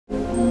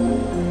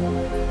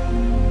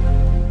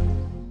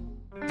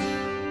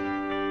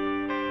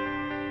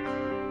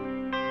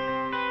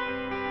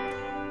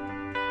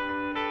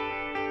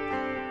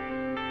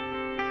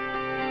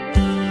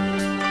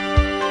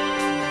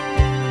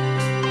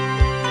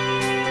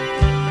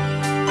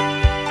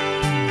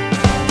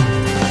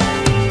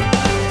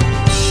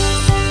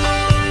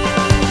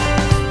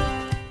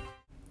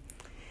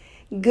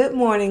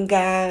morning,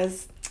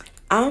 guys.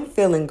 I'm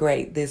feeling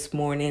great this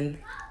morning.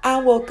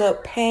 I woke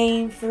up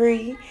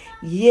pain-free.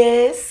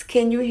 Yes,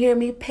 can you hear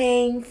me?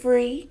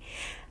 Pain-free.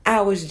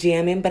 I was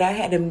jamming, but I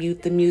had to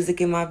mute the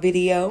music in my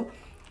video.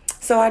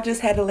 So I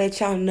just had to let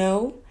y'all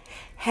know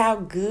how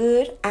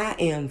good I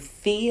am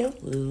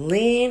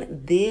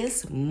feeling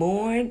this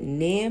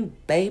morning,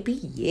 baby.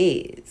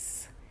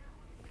 Yes.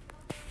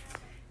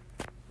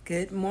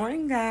 Good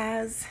morning,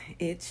 guys.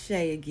 It's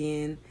Shay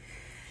again,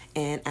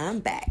 and I'm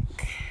back.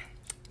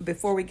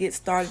 Before we get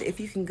started, if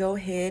you can go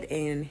ahead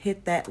and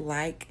hit that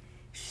like,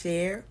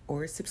 share,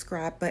 or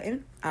subscribe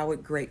button, I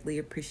would greatly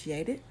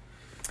appreciate it.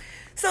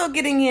 So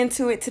getting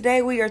into it,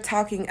 today we are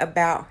talking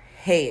about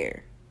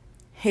hair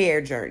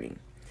journey.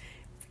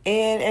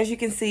 And as you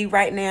can see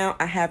right now,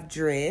 I have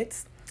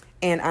dreads,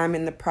 and I'm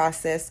in the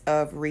process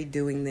of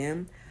redoing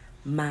them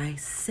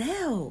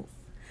myself,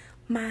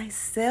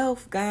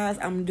 guys.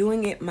 I'm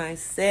doing it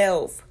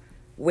myself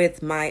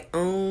with my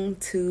own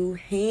two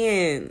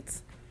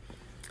hands.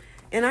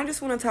 And I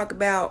just want to talk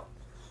about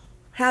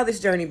how this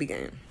journey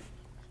began.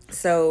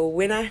 So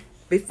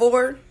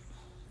before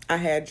I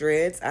had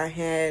dreads, I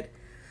had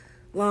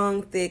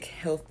long, thick,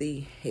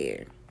 healthy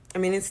hair. I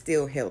mean, it's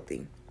still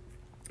healthy.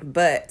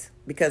 But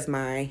because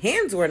my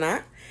hands were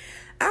not,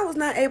 I was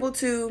not able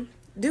to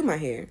do my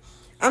hair.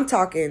 I'm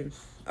talking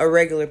a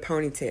regular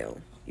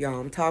ponytail, y'all.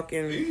 I'm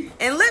talking.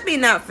 And let me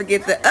not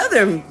forget the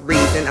other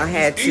reason I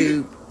had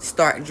to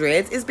start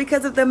dreads is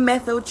because of the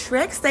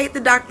methotrexate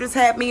the doctors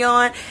had me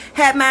on.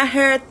 Had my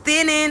hair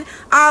thinning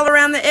all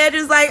around the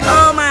edges, like,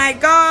 oh my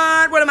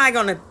God, what am I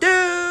gonna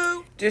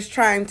do? Just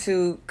trying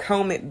to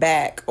comb it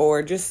back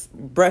or just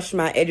brush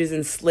my edges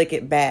and slick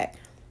it back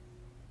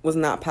was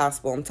not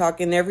possible. I'm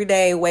talking every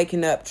day,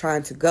 waking up,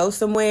 trying to go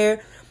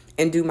somewhere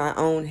and do my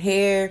own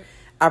hair.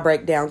 I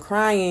break down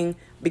crying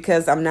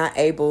because I'm not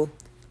able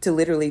to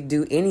literally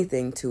do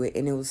anything to it.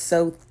 And it was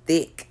so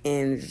thick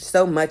and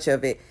so much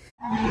of it.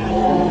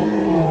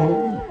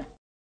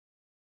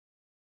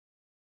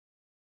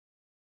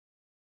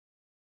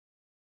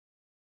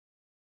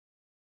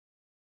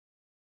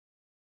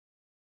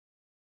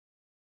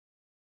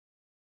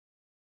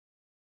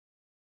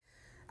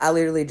 I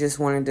literally just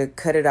wanted to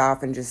cut it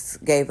off and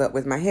just gave up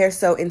with my hair.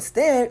 So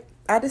instead,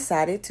 I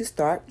decided to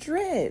start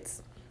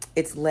dreads.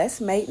 It's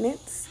less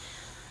maintenance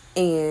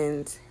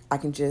and I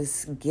can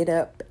just get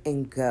up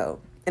and go.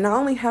 And I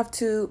only have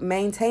to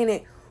maintain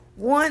it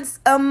once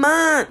a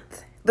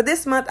month. But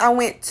this month I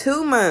went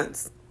 2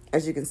 months.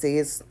 As you can see,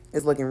 it's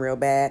looking real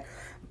bad.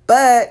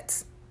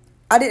 But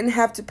I didn't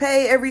have to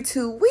pay every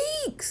 2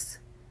 weeks.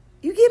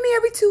 You give me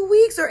every 2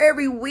 weeks or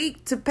every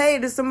week to pay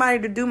to somebody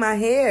to do my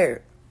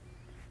hair.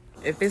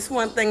 If it's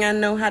one thing I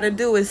know how to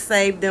do is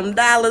save them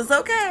dollars,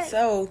 okay?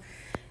 So,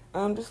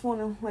 just want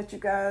to let you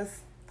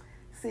guys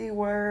see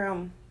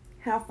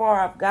how far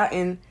I've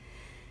gotten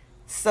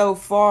so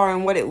far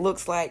and what it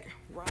looks like.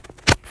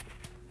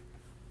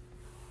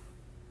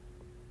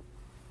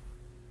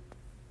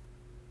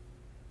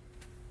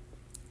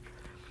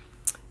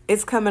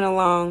 It's coming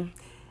along,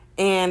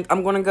 and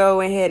I'm going to go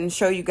ahead and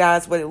show you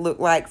guys what it looked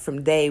like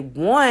from day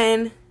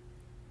one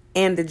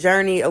and the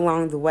journey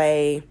along the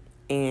way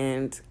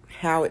and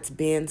how it's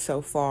been so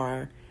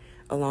far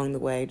along the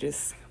way.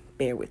 Just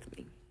bear with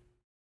me.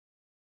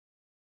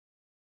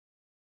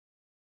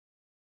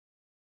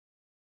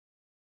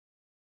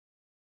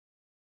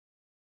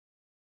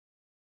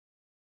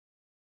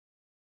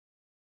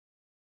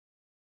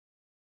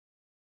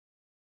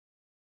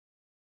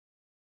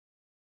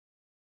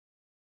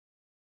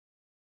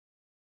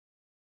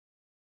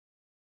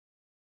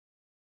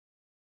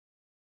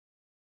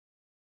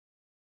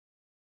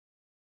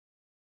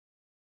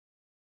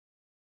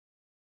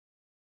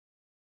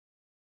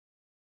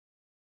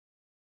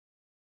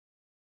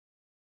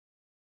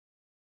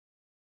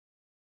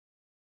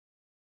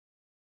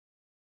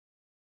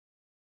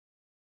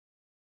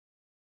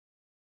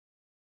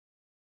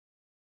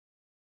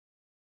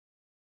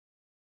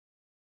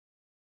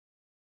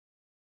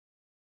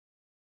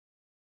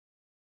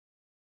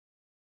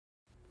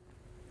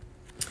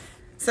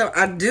 So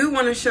I do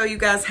want to show you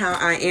guys how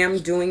I am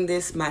doing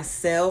this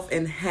myself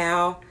and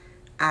how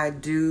I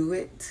do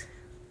it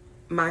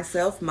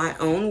myself, my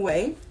own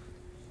way.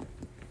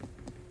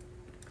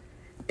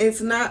 It's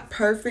not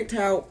perfect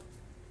how,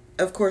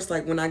 of course,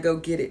 like when I go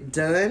get it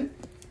done,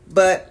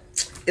 but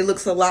it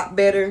looks a lot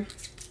better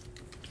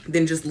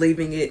than just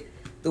leaving it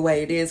the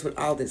way it is with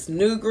all this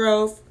new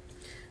growth.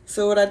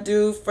 So what I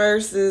do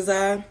first is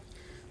I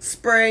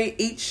spray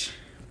each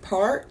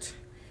part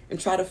and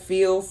try to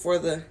feel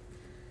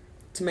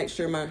to make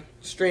sure my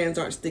strands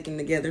aren't sticking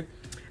together.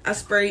 I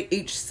spray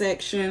each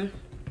section,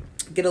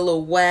 get a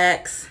little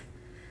wax.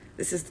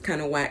 This is the kind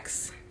of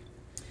wax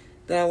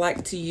that I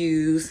like to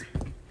use.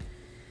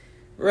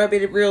 Rub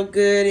it real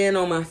good in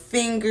on my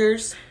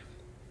fingers.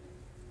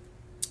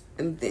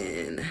 And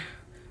then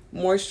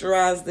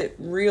moisturize it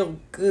real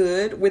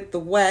good with the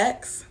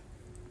wax.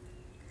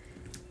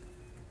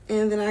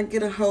 And then I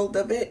get a hold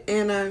of it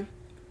and I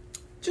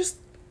just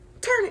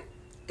turn it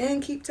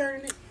and keep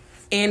turning it.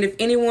 And if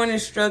anyone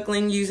is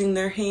struggling using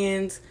their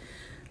hands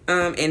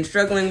and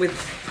struggling with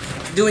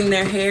doing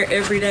their hair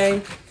every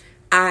day,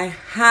 I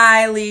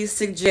highly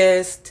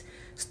suggest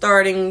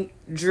starting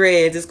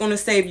dreads. It's going to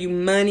save you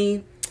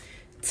money,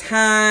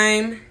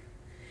 time,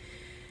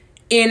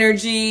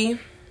 energy,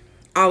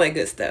 all that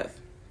good stuff.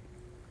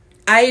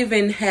 I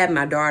even had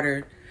my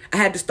daughter, I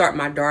had to start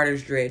my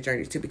daughter's dread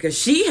journey too, because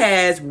she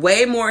has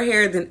way more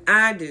hair than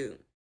I do.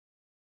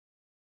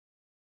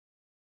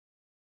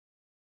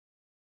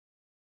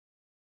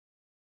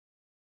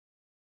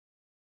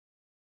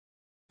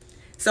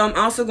 So I'm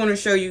also going to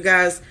show you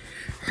guys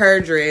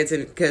her dreads,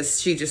 and because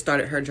she just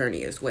started her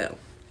journey as well.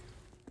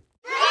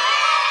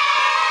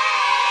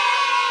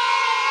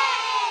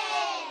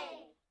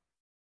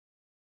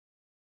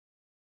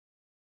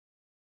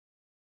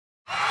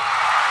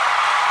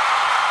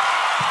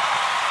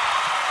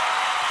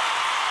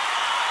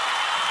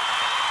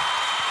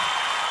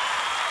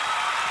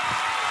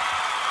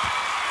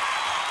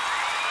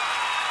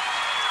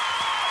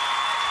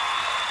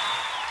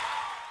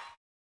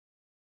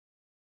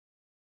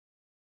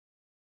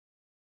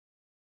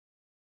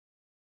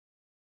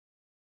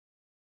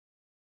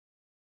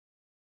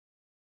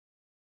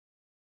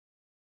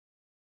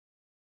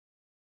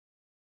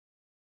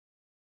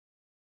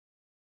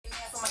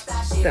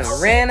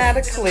 Done ran out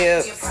of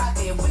clips,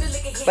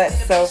 but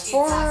so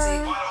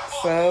far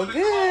so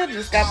good.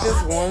 Just got this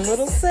one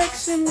little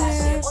section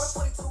there.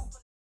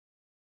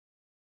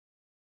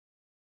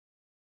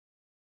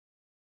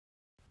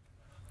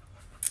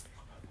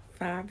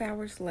 5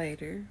 hours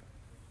later,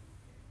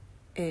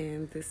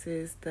 and this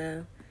is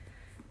the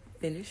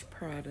finished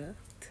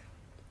product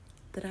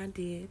that I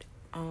did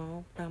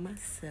all by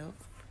myself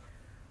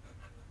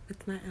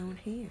with my own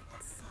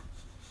hands.